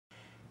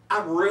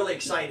I'm really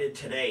excited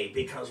today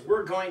because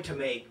we're going to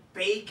make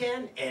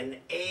bacon and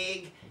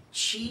egg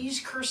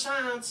cheese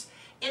croissants,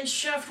 and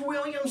Chef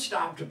William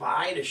stopped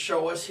by to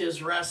show us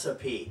his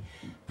recipe.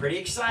 Pretty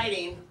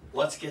exciting.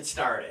 Let's get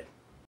started.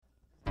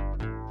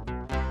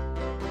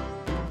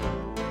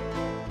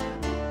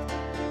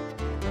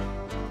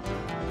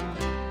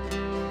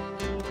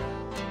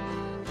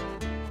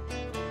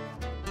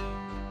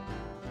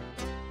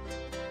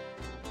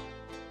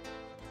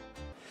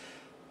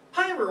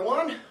 Hi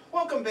everyone,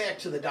 welcome back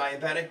to the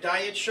Diabetic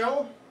Diet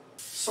Show.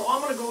 So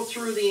I'm going to go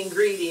through the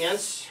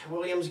ingredients.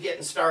 William's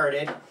getting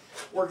started.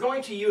 We're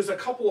going to use a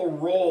couple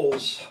of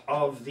rolls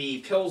of the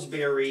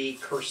Pillsbury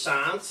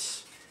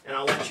croissants, and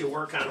I'll let you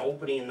work on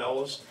opening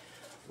those.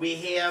 We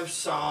have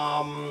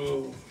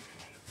some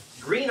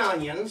green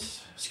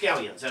onions,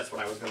 scallions, that's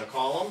what I was going to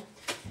call them.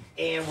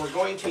 And we're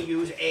going to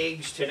use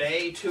eggs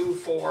today, 2,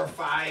 4,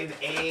 5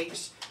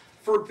 eggs.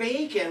 For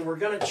bacon, we're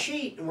going to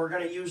cheat, and we're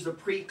going to use the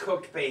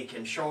pre-cooked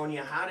bacon, showing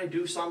you how to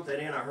do something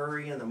in a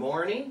hurry in the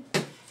morning.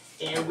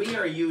 And we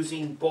are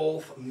using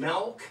both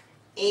milk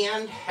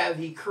and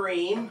heavy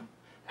cream.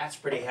 That's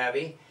pretty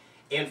heavy.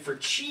 And for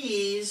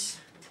cheese,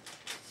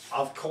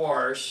 of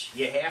course,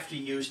 you have to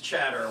use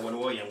cheddar when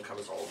William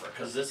comes over,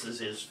 because this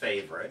is his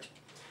favorite.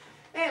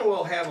 And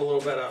we'll have a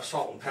little bit of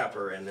salt and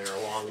pepper in there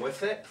along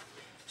with it.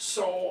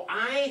 So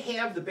I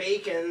have the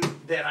bacon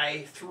that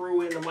I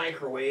threw in the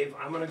microwave.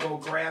 I'm going to go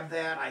grab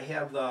that. I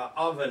have the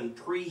oven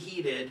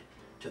preheated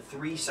to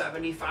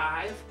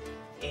 375.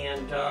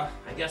 And I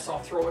guess I'll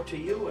throw it to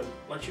you and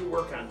let you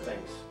work on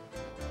things.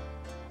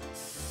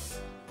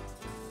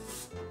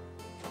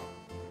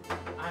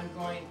 I'm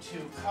going to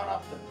cut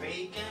up the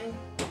bacon.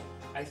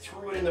 I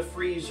threw it in the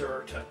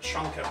freezer to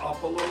chunk it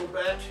up a little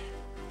bit.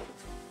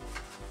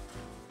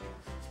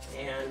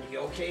 And you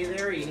okay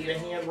there? You need a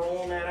hand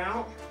rolling that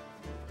out?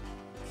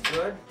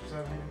 Good?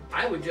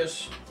 I would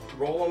just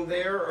roll them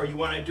there, or you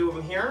want to do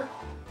them here?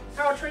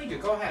 I'll trade you.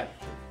 Go ahead.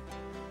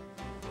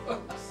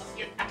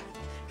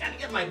 Gotta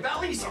get my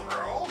belly some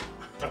roll.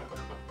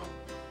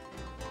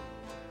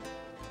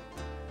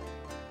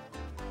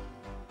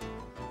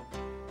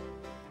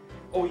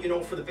 Oh, you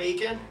know, for the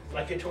bacon,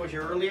 like I told you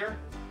earlier,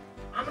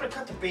 I'm gonna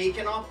cut the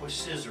bacon up with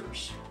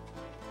scissors.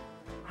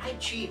 I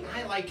cheat and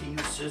I like to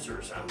use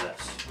scissors on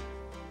this.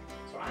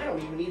 So I don't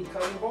even need the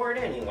cutting board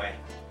anyway.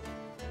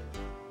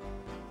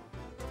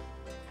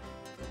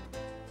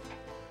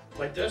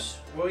 Like this,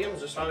 William,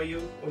 is this how you,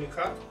 when you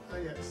cut?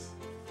 Yes.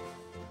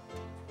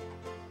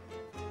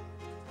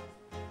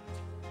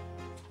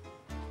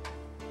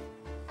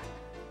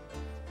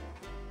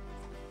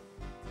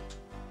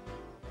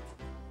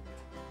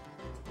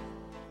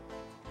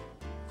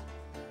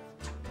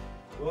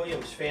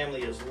 William's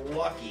family is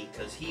lucky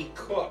because he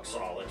cooks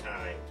all the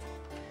time.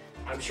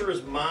 I'm sure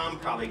his mom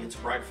probably gets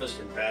breakfast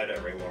in bed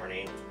every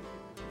morning.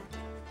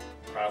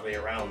 Probably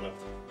around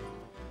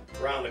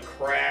the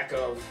crack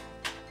of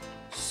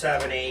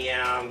 7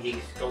 a.m.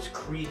 He goes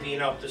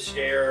creeping up the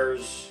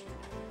stairs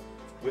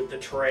with the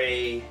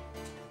tray.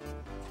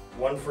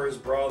 One for his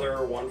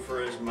brother, one for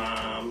his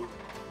mom.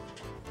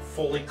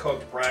 Fully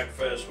cooked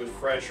breakfast with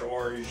fresh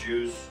orange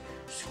juice,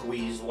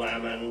 squeezed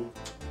lemon.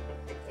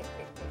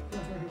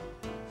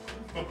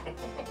 And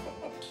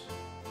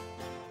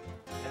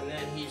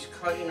then he's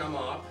cutting them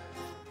up.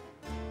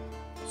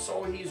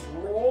 So he's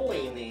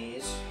rolling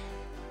these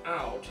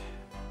out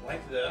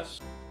like this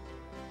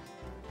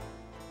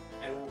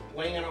and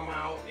laying them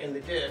out in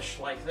the dish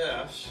like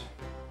this.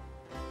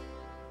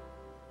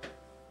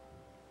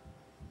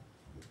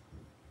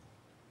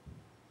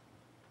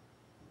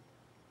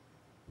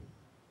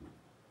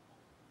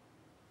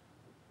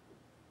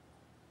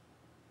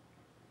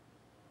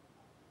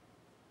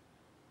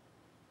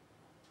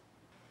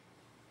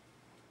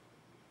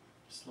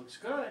 This looks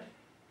good.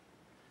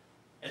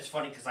 It's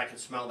funny because I can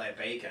smell that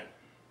bacon.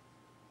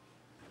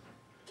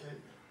 Okay.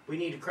 We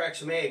need to crack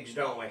some eggs,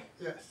 don't we?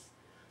 Yes.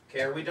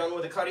 Okay, are we done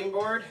with the cutting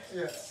board?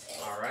 Yes.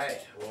 All right,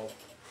 we'll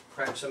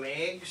crack some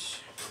eggs.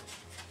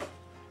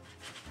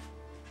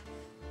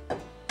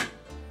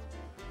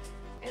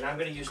 And I'm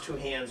going to use 2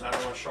 hands. I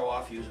don't want to show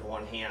off using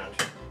 1 hand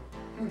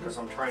because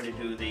I'm trying to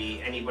do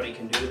the anybody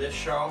can do this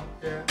show.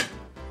 Yeah.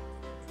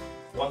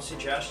 One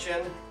suggestion,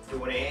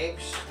 doing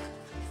eggs,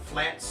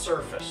 flat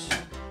surface.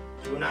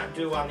 Do not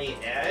do on the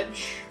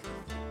edge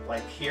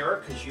like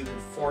here because you can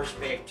force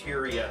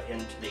bacteria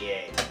into the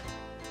egg.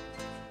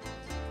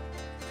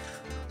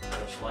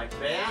 Just like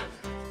that.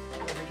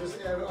 We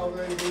just add all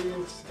the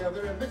ingredients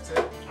together and mix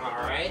it.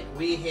 Alright,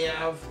 we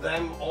have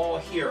them all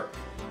here.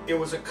 It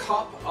was a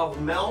cup of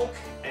milk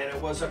and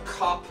it was a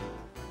cup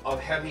of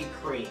heavy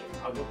cream.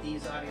 I'll get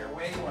these out of your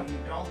way while you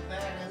dump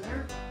that in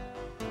there.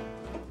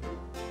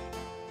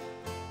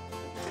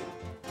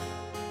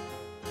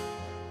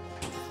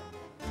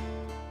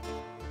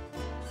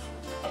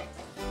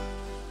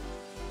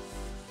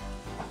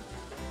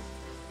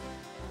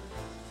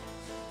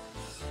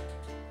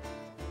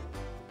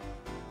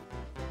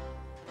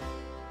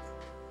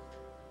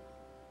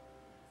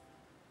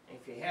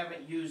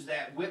 haven't used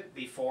that whip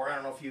before, I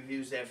don't know if you've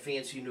used that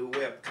fancy new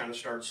whip, kind of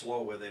start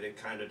slow with it. It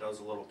kind of does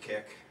a little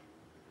kick.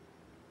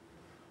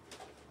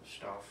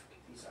 Stuff. Get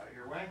these out of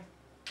your way.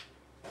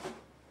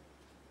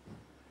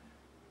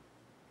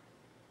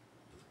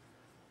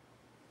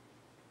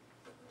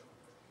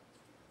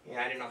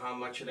 Yeah, I didn't know how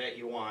much of that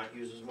you want.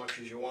 Use as much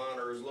as you want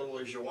or as little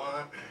as you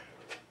want.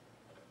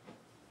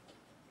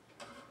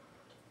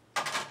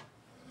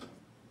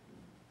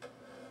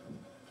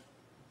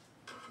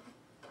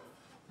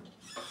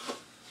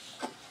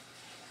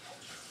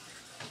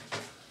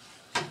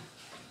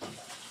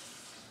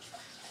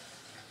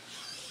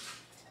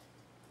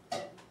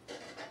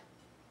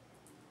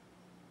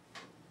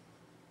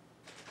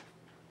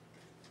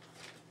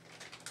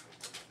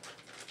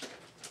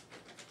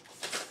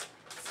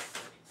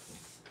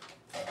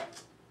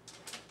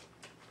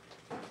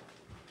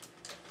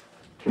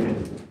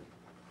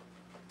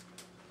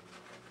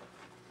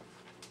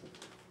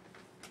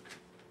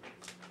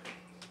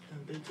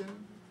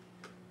 Bacon.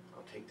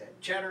 I'll take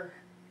that cheddar.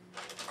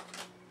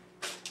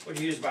 What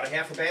do you use, about a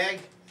half a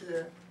bag?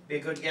 Yeah. Be a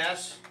good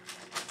guess?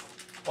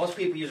 Most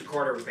people use a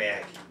quarter of a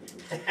bag.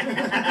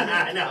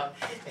 I know.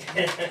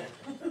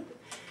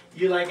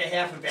 You like a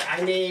half a bag.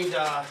 I made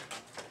a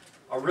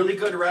really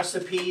good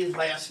recipe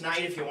last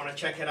night. If you want to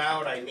check it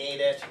out, I made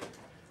it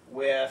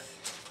with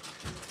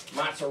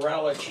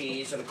mozzarella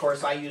cheese, and of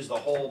course I use the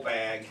whole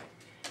bag.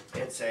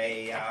 It's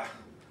a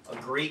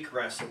Greek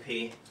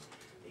recipe.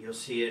 You'll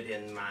see it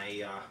in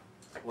my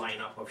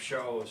lineup of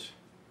shows.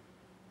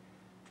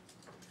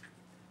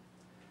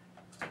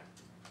 Get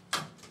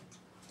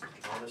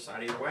all this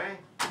out of your way.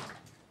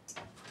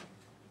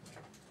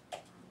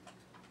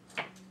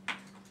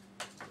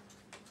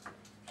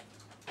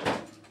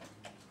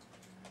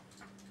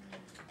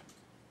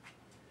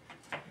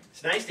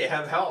 It's nice to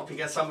have help. You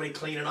got somebody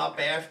cleaning up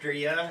after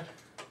you.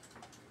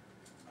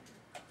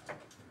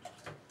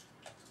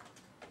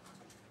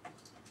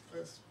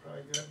 That's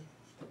probably good.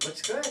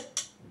 Looks good.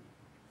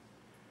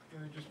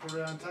 And we just put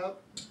it on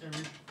top, and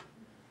we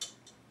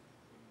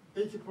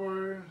bake it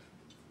for,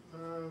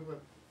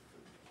 what,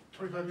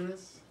 25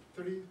 minutes?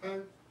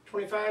 35?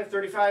 25,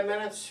 35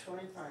 minutes?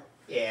 25.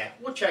 Yeah,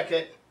 we'll check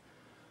it.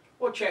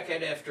 We'll check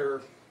it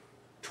after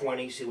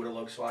 20, see what it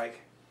looks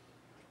like.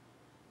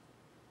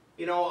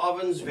 You know,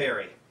 ovens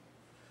vary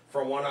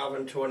from one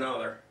oven to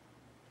another.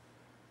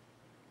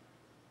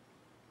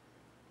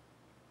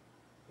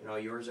 You know,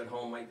 yours at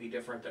home might be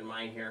different than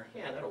mine here.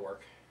 Yeah, that'll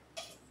work.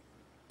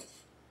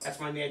 That's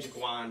my magic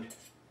wand.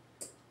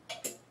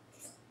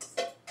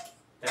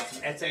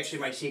 That's actually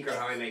my secret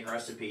how I make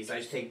recipes. I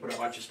just put a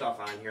bunch of stuff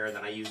on here, and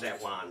then I use that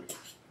wand,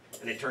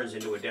 and it turns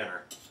into a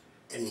dinner.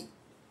 In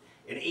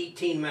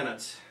 18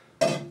 minutes.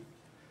 Oh,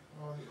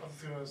 I'm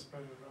just gonna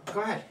spread it around.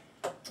 Go ahead.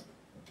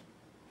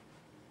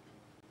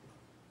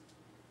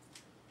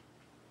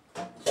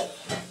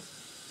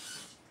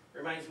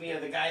 Reminds me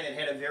of the guy that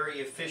had a very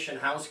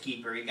efficient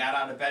housekeeper. He got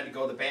out of bed to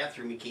go to the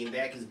bathroom. He came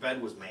back, his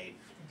bed was made.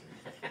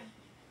 Okay.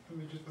 Let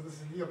me just put this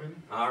in the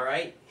oven. All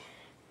right.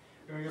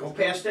 Go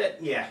past it.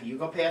 Yeah, you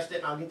go past it,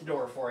 and I'll get the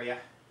door for you.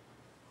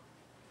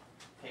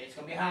 Okay, it's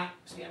gonna be hot.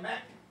 Stand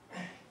back.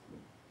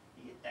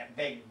 You get that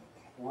big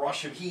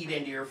rush of heat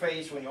into your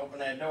face when you open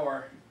that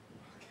door.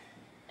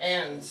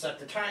 And set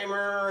the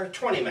timer.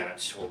 20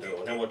 minutes we'll do,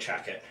 and then we'll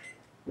check it.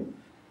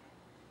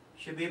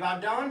 Should be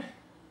about done.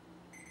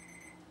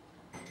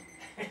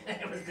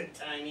 That was good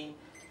timing.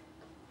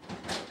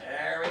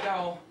 There we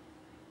go.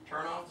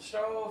 Turn off the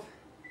stove.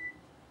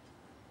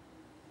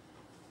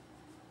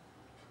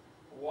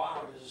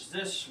 Wow, does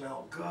this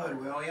smell good,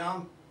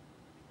 William?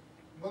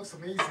 Looks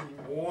amazing.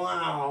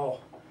 Wow.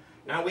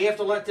 Now we have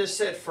to let this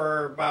sit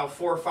for about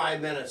 4 or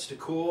 5 minutes to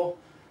cool,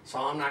 so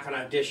I'm not going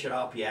to dish it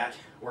up yet.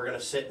 We're going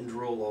to sit and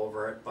drool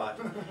over it, but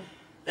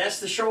that's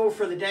the show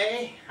for the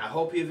day. I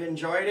hope you've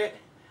enjoyed it.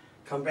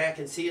 Come back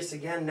and see us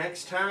again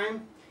next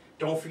time.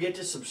 Don't forget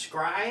to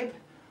subscribe.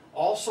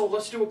 Also,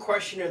 let's do a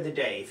question of the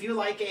day. If you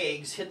like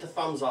eggs, hit the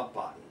thumbs up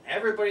button.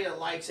 Everybody that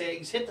likes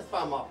eggs, hit the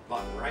thumb up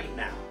button right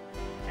now.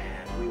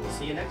 And we will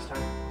see you next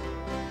time.